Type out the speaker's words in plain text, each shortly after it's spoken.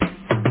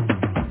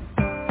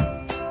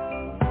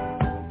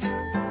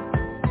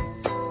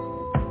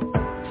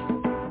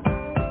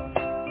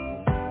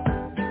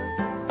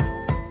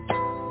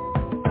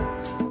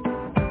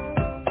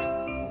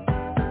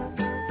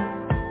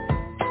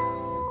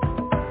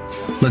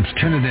Let's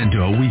turn it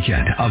into a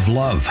weekend of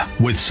love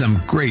with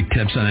some great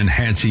tips on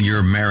enhancing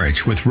your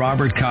marriage with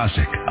Robert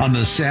Kosick on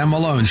The Sam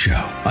Malone Show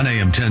on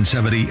AM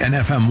 1070 and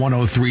FM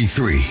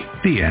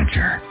 103.3. The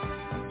Answer.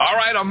 All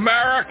right,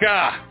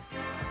 America!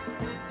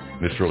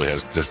 This really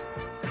has just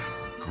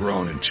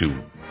grown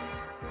into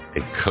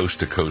a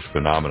coast-to-coast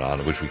phenomenon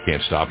of which we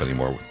can't stop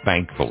anymore.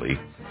 Thankfully,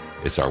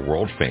 it's our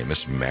world-famous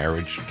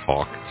Marriage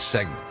Talk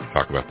segment. We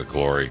talk about the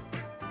glory,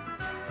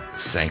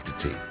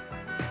 sanctity,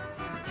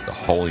 the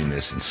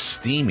holiness and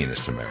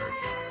steaminess of marriage.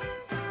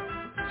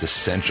 It's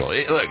essential.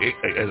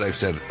 As I've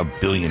said a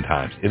billion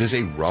times, it is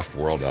a rough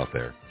world out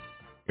there.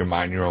 You're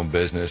minding your own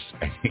business,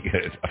 and you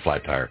get a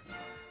flat tire.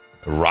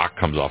 A rock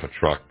comes off a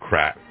truck,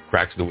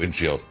 cracks the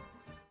windshield.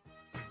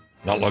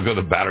 Not long ago,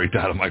 the battery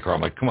died on my car.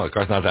 I'm like, come on, the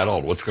car's not that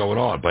old. What's going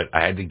on? But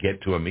I had to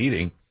get to a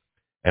meeting,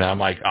 and I'm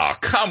like, oh,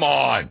 come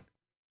on.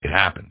 It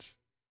happens.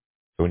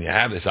 So when you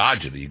have this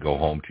agita, you go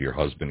home to your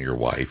husband or your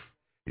wife,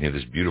 and you have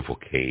this beautiful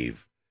cave,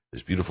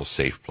 this beautiful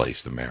safe place,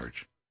 the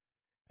marriage.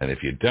 And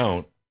if you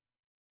don't,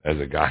 as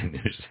a guy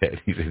knew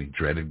said, he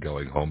dreaded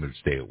going home and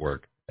stay at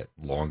work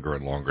longer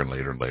and longer and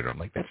later and later. I'm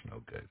like, that's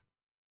no good.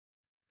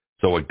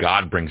 So what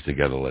God brings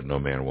together, let no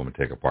man or woman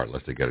take apart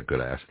unless they get a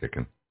good ass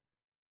kicking.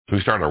 So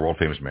we started our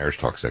world-famous Marriage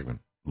Talk segment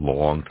a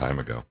long time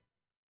ago.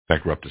 In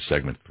fact, we're up to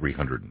segment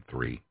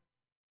 303.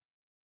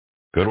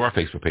 Go to our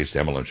Facebook page,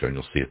 Sam Malone Show, and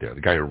you'll see it there.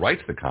 The guy who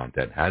writes the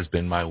content has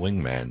been my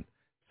wingman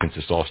since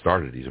this all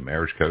started. He's a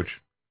marriage coach,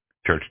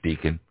 church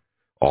deacon,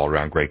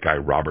 all-around great guy,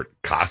 Robert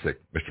Kosick.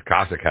 Mr.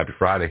 Kosick, happy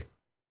Friday.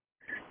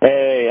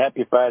 Hey,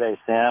 happy Friday,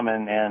 Sam,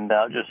 and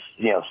I'll just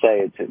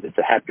say it's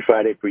a happy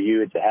Friday for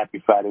you. It's a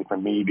happy Friday for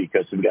me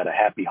because we've got a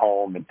happy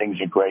home and things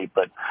are great.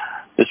 But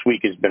this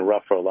week has been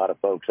rough for a lot of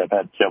folks. I've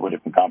had several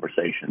different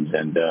conversations,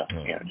 and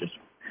just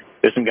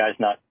there's some guys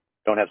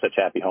don't have such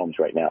happy homes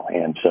right now,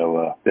 and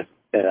so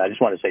and I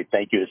just want to say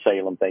thank you to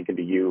Salem, thank you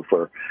to you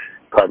for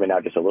carving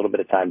out just a little bit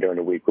of time during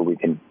the week where we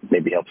can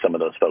maybe help some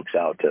of those folks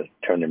out to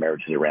turn their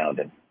marriages around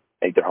and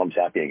make their homes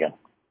happy again.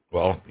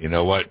 Well, you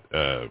know what?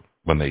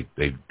 When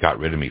they got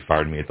rid of me,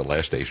 fired me at the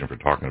last station for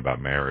talking about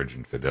marriage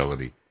and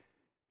fidelity,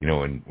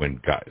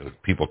 when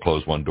people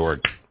close one door,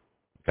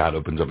 God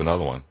opens up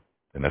another one,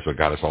 and that's what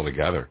got us all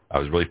together. I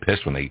was really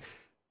pissed when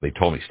they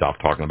told me stop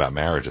talking about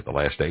marriage at the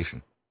last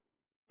station.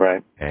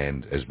 Right.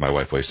 And as my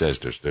wife always says,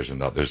 there's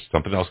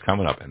something else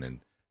coming up, and then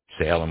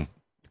Salem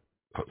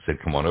said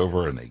come on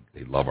over, and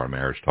they love our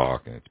Marriage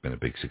Talk, and it's been a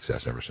big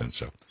success ever since.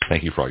 So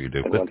thank you for all you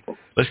do.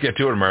 Let's get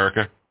to it,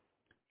 America.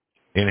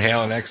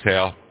 Inhale and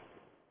exhale.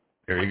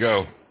 There you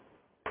go.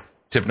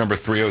 Tip number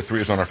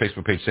 303 is on our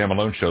Facebook page, Sam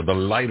Malone Show, the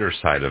lighter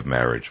side of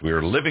marriage. We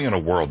are living in a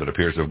world that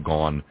appears to have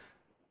gone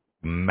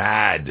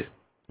mad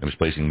and is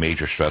placing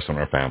major stress on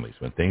our families.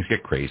 When things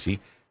get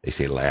crazy, they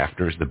say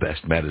laughter is the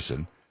best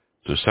medicine.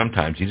 So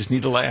sometimes you just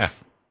need to laugh.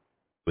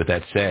 With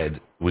that said,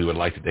 we would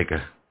like to take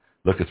a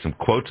look at some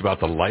quotes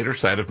about the lighter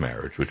side of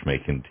marriage, which may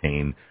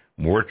contain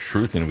more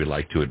truth than we'd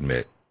like to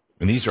admit.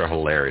 And these are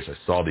hilarious. I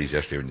saw these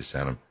yesterday when you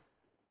sent them.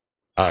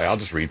 All right, I'll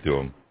just read through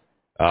them.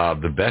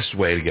 The best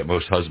way to get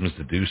most husbands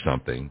to do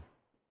something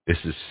is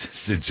to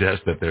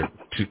suggest that they're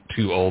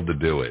too old to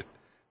do it.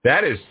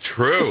 That is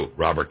true,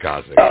 Robert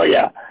Kosick. Oh,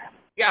 yeah.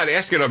 Yeah, I'd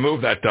ask you to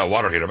move that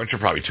water heater, but you're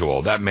probably too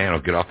old. That man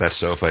will get off that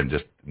sofa and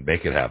just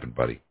make it happen,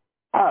 buddy.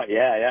 Oh,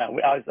 yeah.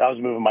 I was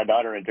moving my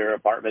daughter into her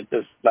apartment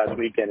this last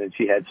weekend, and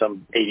she had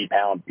some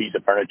 80-pound piece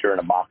of furniture in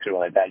a box or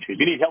like that. She goes,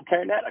 you need help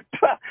carrying that?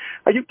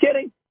 Are you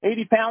kidding?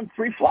 80 pounds,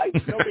 3 flights?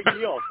 No big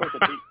deal. Of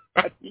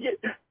course, you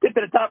get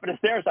to the top of the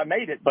stairs, I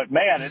made it, but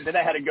man, and then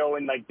I had to go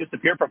and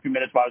disappear for a few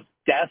minutes while I was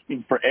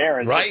gasping for air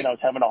and thinking I was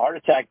having a heart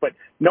attack. But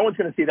no one's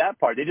going to see that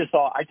part. They just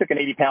saw I took an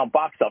 80-pound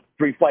box up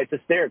 3 flights of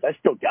stairs. I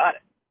still got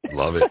it.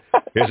 Love it.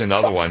 Here's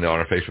another one on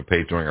our Facebook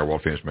page during our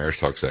World Famous Marriage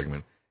Talk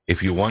segment.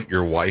 If you want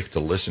your wife to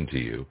listen to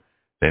you,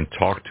 then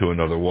talk to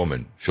another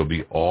woman. She'll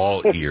be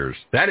all ears.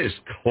 That is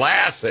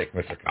classic,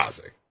 Mr.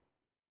 Kosick.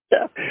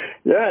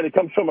 Yeah, and it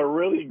comes from a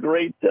really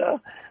great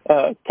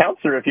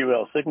counselor, if you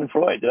will, Sigmund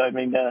Freud. I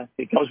mean,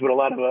 it comes with a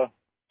lot of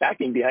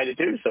backing behind it,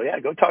 too. So, yeah,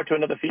 go talk to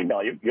another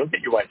female. You'll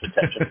get your wife's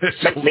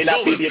attention. May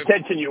not be the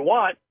attention you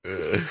want.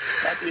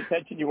 Not the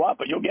attention you want,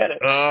 but you'll get it.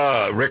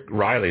 Rick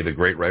Riley, the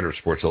great writer of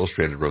Sports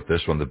Illustrated, wrote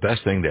this one. The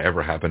best thing to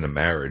ever happen to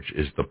marriage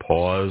is the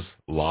pause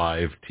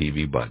live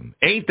TV button.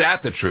 Ain't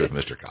that the truth,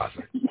 Mr.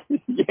 Kosick?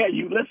 Yeah,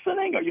 you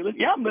listening? Are you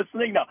listening? Yeah, I'm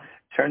listening. No,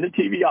 turn the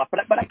TV off. But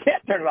I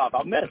can't turn it off.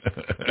 I'll miss.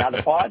 Now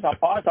the pause.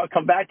 I'll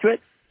come back to it.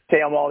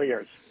 Say I'm all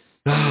ears.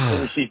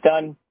 When she's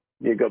done,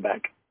 you go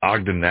back.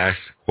 Ogden Nash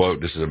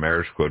quote, this is a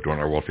marriage quote during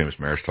our World Famous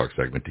Marriage Talk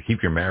segment. To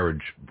keep your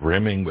marriage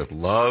brimming with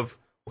love,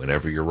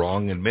 whenever you're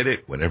wrong, admit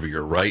it. Whenever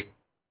you're right,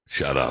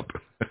 shut up.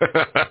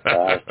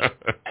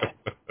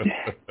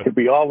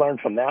 We all learn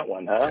from that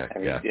one, huh?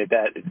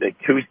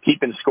 Who's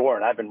keeping score?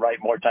 And I've been right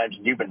more times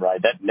than you've been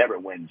right. That never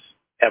wins.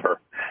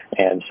 Ever.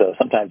 And so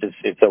sometimes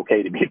it's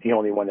okay to be the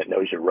only one that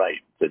knows you're right.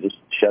 So just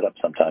shut up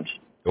sometimes.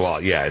 Well,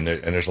 yeah, and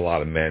there's a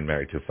lot of men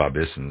married to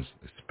Fabissen,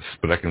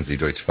 sprechen Sie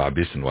Deutsch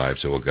Fabissen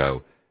wives, who will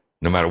go,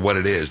 no matter what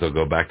it is, they'll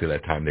go back to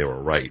that time they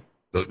were right.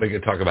 They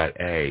can talk about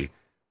A,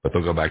 but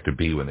they'll go back to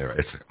B when they're,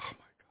 it's like, oh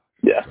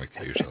my God. Yeah.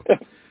 Kill yourself.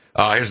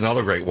 Here's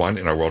another great one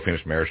in our world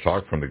famous marriage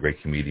talk from the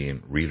great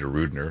comedian Rita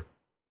Rudner.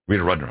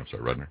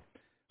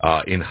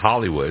 In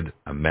Hollywood,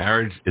 a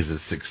marriage is a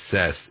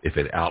success if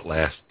it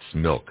outlasts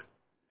milk.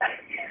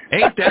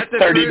 Ain't that the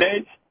 30 truth?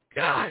 days?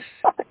 Gosh.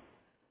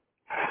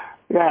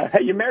 Yeah.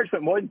 Hey, your marriage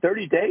went more than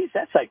 30 days?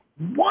 That's like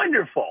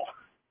wonderful.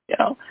 You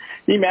know,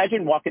 can you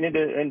imagine walking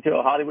into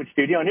a Hollywood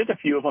studio, and there's a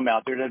few of them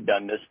out there that have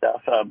done this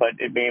stuff, but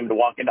being able to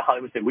walk into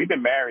Hollywood and say, we've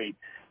been married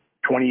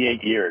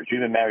 28 years,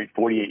 we've been married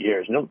 48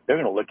 years, and they're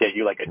going to look at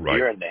you like a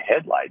deer in the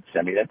headlights.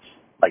 I mean, that's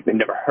like they've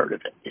never heard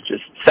of it. It's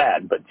just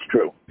sad, but it's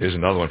true. Here's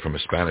another one from a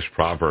Spanish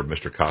proverb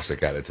Mr.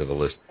 Cossack added to the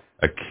list.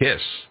 A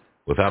kiss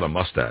without a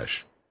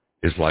mustache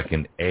is like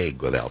an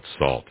egg without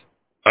salt.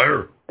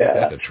 Yeah,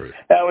 that's the truth.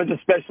 That was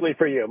especially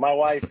for you. My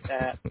wife,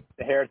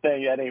 the hair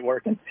thing, that ain't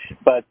working,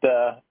 but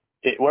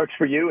it works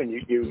for you, and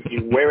you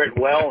wear it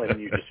well, and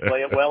you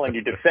display it well, and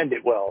you defend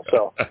it well.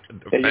 So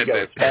there you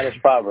go,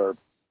 Spanish proverb.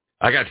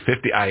 I got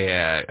 50.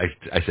 I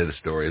said the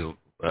story.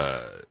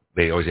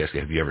 They always ask me,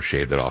 have you ever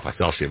shaved it off? I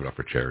said, I'll shave it off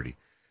for charity.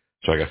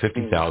 So I got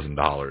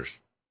 $50,000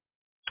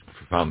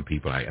 from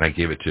people, and I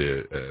gave it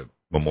to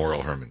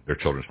Memorial Hermann, their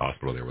children's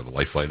hospital there where the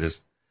Life Flight is.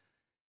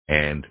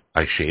 And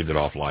I shaved it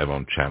off live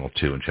on Channel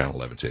 2 and Channel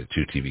 11. So I had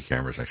 2 TV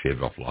cameras, and I shaved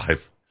it off live.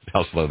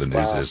 How slow the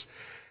news is.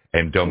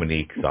 And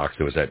Dominique Sox,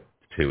 was at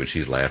 2, and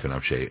she's laughing.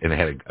 I'm shaving. And I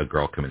had a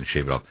girl come in and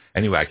shave it off.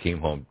 Anyway, I came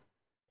home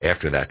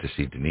after that to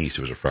see Denise.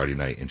 It was a Friday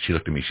night, and she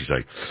looked at me. She's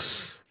like,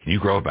 can you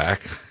grow it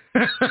back?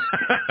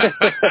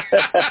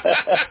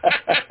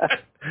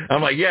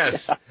 I'm like,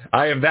 yes,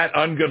 I am that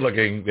ungood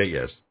looking.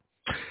 Yes.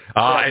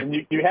 And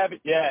you have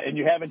it, and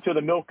you have until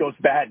the milk goes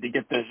bad to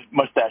get the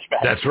mustache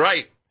back. That's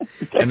right.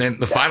 And then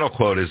the final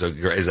quote is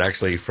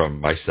actually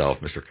from myself.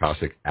 Mr.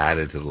 Cossack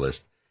added to the list.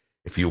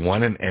 If you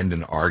want to end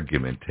an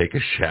argument, take a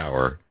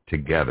shower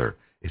together.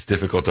 It's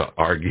difficult to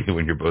argue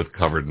when you're both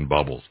covered in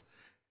bubbles.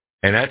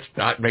 And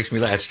that makes me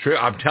laugh. That's true.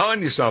 I'm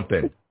telling you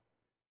something.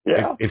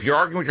 Yeah. If you're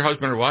arguing with your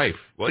husband or wife,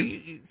 well,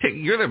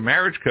 you're the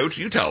marriage coach.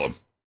 You tell them.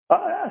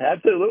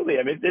 Absolutely.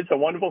 I mean, it's a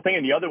wonderful thing.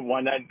 And the other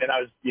one, and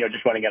I was,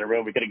 just running out of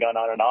room. We could have gone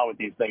on and on with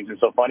these things. It's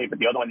so funny. But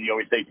the other one that you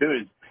always say, too,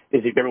 is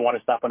if you ever want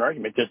to stop an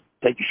argument, just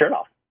take your shirt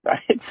off, right?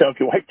 So if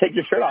your wife takes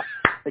your shirt off,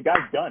 the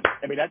guy's done.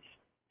 I mean,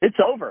 it's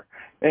over.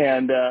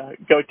 And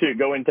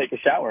go and take a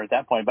shower at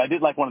that point. But I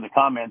did like one of the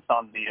comments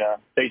on the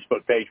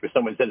Facebook page where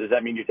someone said, does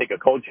that mean you take a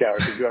cold shower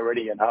because you're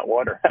already in hot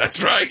water? That's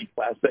right.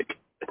 Classic.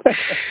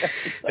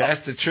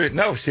 That's the truth.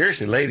 No,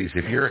 seriously, ladies,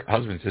 if your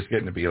husband's just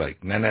getting to be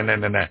like, no.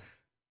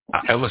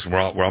 Listen,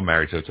 we're all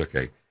married, so it's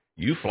okay.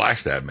 You flash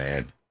that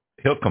man,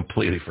 he'll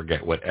completely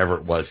forget whatever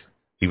it was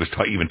he was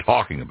even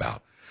talking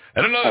about.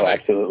 And another thing,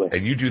 absolutely.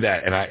 And you do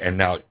that, and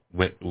now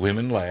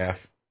women laugh,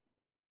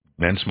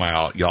 men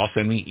smile. Y'all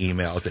send me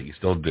emails that you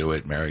still do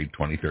it, married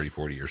 20, 30,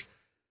 40 years,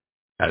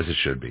 as it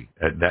should be.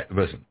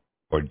 Listen,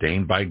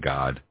 ordained by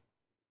God,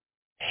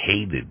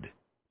 hated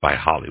by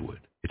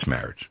Hollywood. It's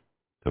marriage.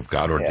 So if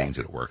God ordains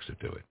it, it works to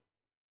do it.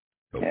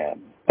 So, yeah.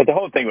 But the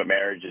whole thing with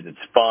marriage is it's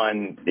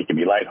fun. It can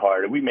be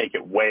lighthearted. We make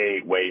it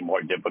way, way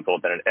more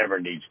difficult than it ever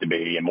needs to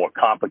be and more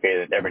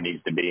complicated than it ever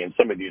needs to be. And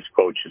some of these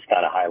quotes just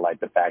kind of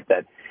highlight the fact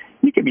that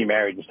you can be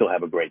married and still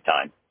have a great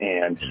time.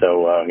 And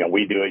so,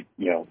 we do it,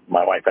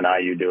 my wife and I,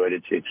 you do it.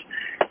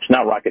 It's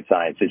not rocket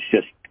science. It's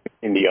just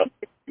in the other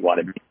you want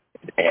to be.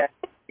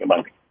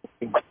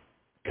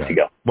 You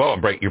go. Well,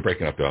 you're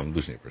breaking up, though. I'm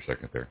losing it for a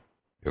second there.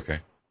 You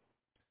okay?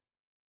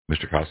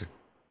 Mr. Cossack?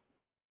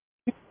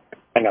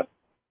 Hang on.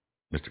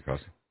 Mr.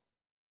 Cossack?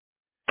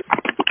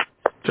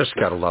 Just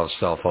got to love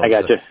cell phones. I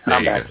got you. There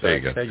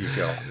you go. There you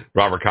go.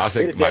 Robert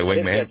Cossack, my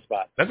wingman.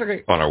 That's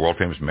okay. On our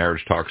world-famous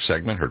Marriage Talk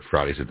segment, heard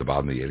Fridays at the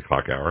bottom of the 8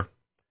 o'clock hour,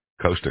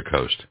 coast to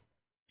coast.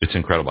 It's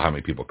incredible how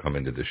many people come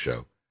into this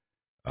show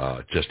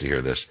just to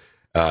hear this.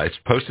 It's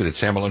posted at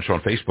Sam Malone Show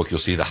on Facebook.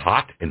 You'll see the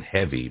hot and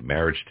heavy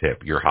marriage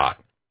tip. You're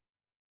hot.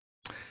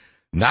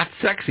 Not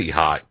sexy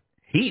hot,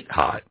 heat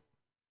hot.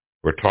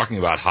 We're talking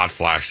about hot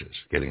flashes.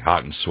 Getting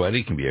hot and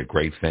sweaty can be a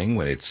great thing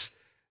when it's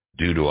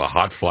due to a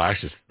hot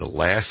flash. It's the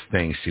last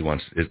thing she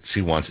wants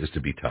is to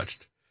be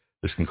touched.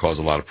 This can cause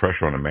a lot of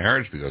pressure on a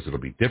marriage because it'll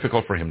be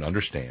difficult for him to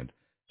understand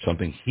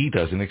something he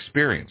doesn't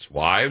experience.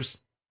 Wives,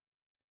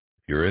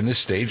 if you're in this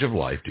stage of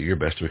life, do your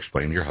best to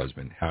explain to your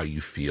husband how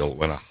you feel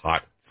when a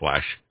hot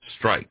flash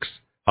strikes.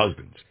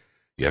 Husbands,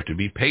 you have to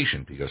be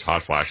patient because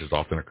hot flashes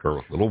often occur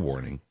with little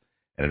warning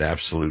and at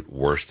absolute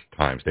worst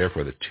times.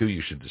 Therefore, the two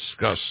you should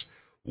discuss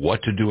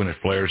what to do when it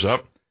flares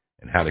up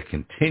and how to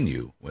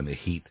continue when the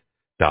heat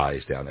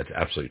dies down. That's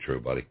absolutely true,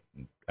 buddy.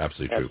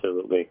 Absolutely true.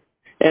 Absolutely.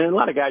 And a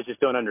lot of guys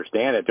just don't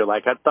understand it. They're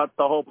like, I thought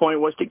the whole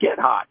point was to get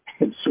hot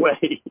and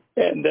sweaty.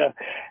 And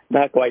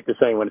not quite the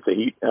same when it's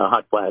a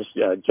hot flash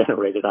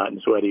generated hot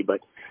and sweaty.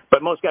 But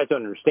most guys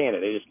don't understand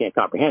it. They just can't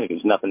comprehend it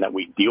because it's nothing that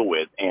we deal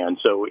with. And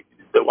so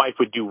the wife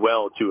would do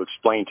well to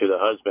explain to the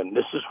husband,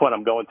 this is what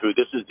I'm going through.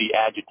 This is the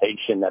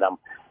agitation that I'm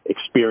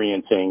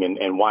experiencing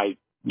and why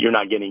you're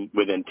not getting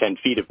within 10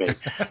 feet of me.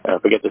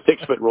 Forget the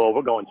 6-foot rule.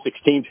 We're going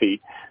 16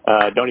 feet.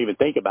 Don't even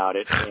think about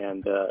it.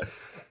 And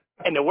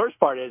And the worst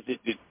part is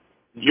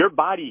your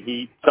body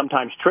heat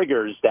sometimes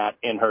triggers that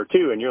in her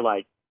too. And you're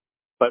like,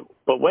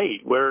 but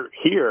wait, we're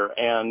here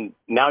and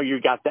now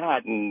you got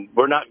that and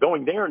we're not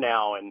going there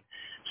now. And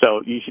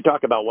so you should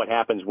talk about what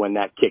happens when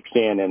that kicks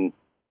in and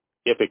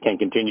if it can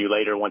continue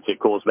later once it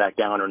cools back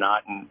down or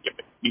not. And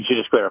you should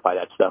just clarify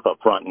that stuff up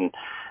front, and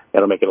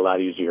that'll make it a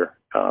lot easier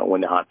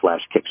when the hot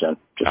flash kicks in.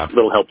 Just a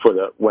little help for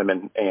the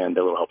women and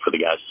a little help for the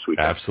guys this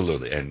weekend.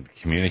 Absolutely. And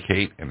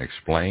communicate and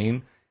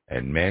explain.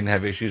 And men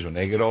have issues when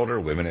they get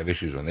older. Women have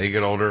issues when they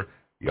get older.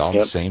 You're all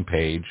on the same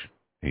page.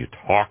 And you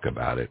talk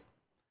about it.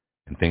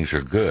 And things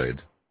are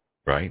good,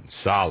 right?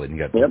 Solid. And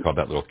you got what's called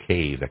that little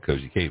cave, that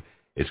cozy cave.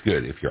 It's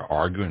good. If you're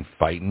arguing,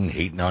 fighting,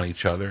 hating on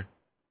each other,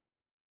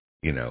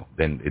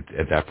 then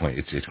at that point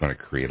it's going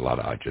to create a lot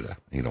of agita.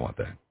 You don't want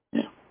that.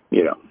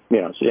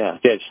 Yeah.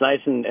 It's nice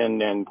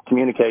and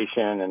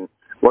communication and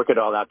work it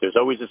all out. There's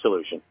always a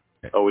solution.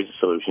 Always a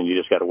solution. You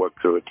just got to work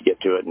through it to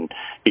get to it and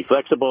be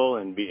flexible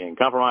and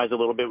compromise a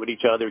little bit with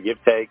each other, give,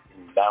 take,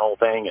 that whole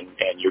thing,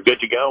 and you're good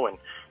to go and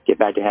get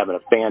back to having a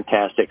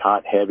fantastic,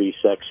 hot, heavy,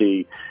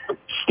 sexy,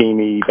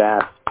 steamy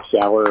bath,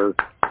 shower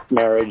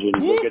marriage,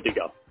 and you're good to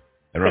go.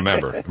 And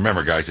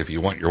remember, guys, if you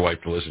want your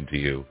wife to listen to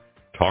you,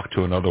 talk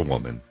to another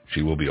woman.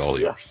 She will be all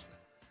ears.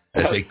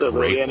 That's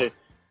absolutely.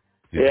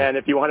 And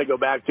if you want to go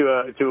back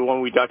to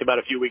one we talked about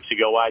a few weeks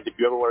ago, wives, if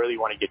you ever really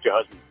want to get your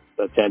husband's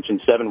attention,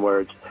 7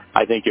 words: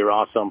 I think you're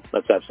awesome.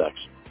 Let's have sex.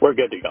 We're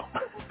good to go.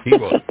 He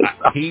will.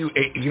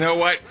 You know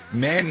what?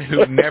 Men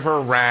who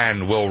never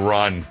ran will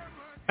run.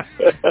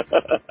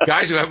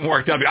 Guys who haven't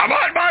worked out, I'm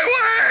on my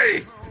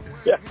way.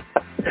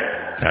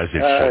 As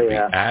it should be.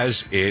 As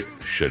it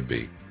should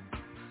be.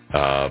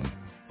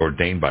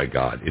 Ordained by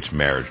God. It's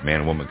marriage. Man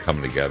and woman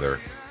coming together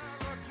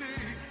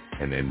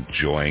and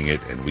enjoying it.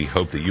 And we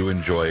hope that you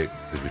enjoy it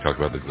as we talk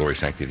about the glory,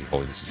 sanctity,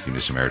 holiness, and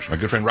sweetness of marriage. My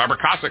good friend Robert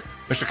Kosick.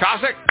 Mr.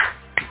 Kosick,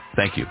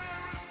 thank you.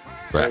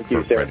 Thank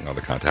you, for writing all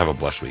the content. Have a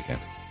blessed weekend.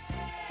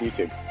 You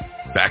too.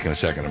 Back in a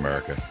second,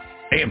 America.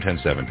 AM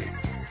 1070.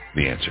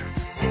 The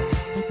Answer.